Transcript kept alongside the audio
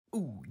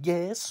Ooh,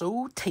 yeah,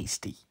 so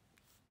tasty.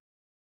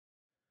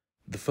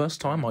 The first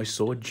time I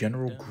saw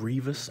General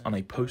Grievous on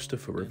a poster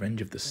for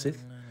Revenge of the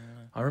Sith,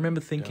 I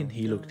remember thinking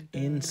he looked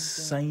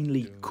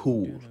insanely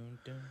cool,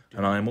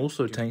 and I am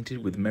also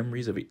tainted with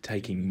memories of it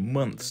taking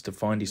months to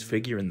find his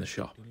figure in the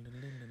shop.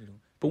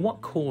 But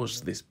what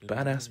caused this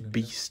badass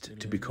beast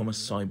to become a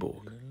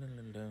cyborg?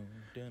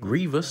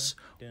 Grievous,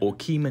 or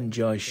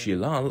Keeman-Jai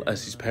Shilal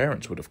as his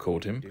parents would have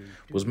called him,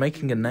 was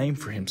making a name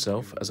for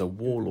himself as a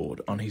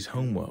warlord on his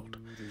homeworld,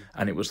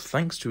 and it was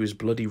thanks to his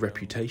bloody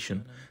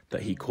reputation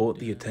that he caught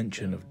the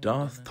attention of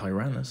Darth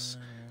Tyrannus,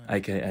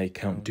 aka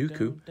Count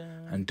Dooku,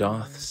 and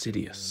Darth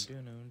Sidious.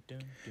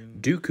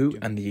 Dooku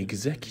and the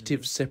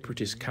Executive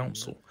Separatist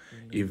Council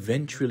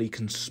eventually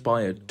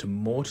conspired to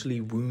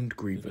mortally wound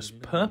Grievous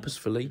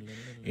purposefully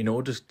in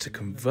order to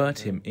convert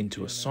him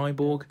into a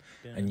cyborg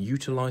and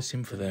utilize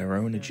him for their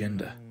own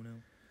agenda.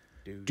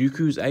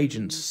 Dooku's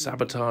agents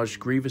sabotaged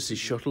Grievous's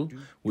shuttle,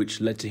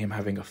 which led to him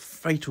having a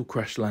fatal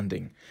crash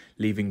landing,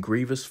 leaving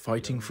Grievous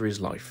fighting for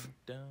his life.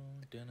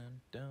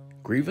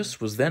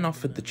 Grievous was then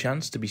offered the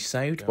chance to be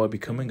saved by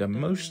becoming a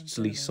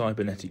mostly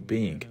cybernetic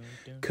being,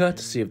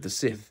 courtesy of the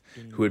Sith,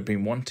 who had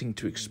been wanting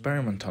to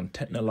experiment on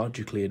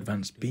technologically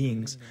advanced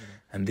beings,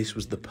 and this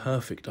was the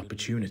perfect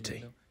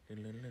opportunity.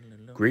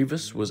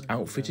 Grievous was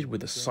outfitted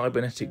with a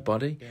cybernetic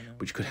body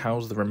which could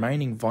house the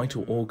remaining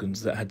vital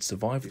organs that had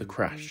survived the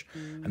crash,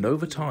 and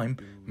over time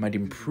made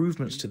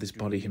improvements to this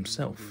body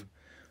himself.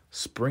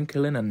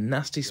 Sprinkle in a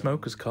nasty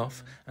smoker's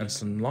cough and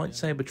some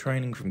lightsaber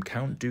training from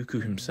Count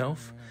Dooku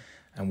himself,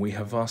 and we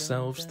have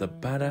ourselves the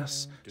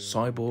badass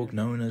cyborg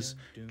known as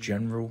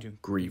General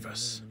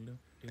Grievous.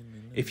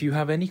 If you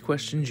have any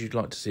questions you'd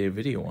like to see a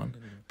video on,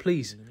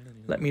 please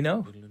let me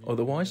know.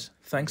 Otherwise,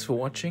 thanks for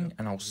watching,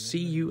 and I'll see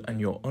you and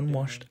your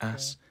unwashed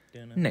ass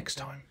next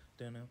time.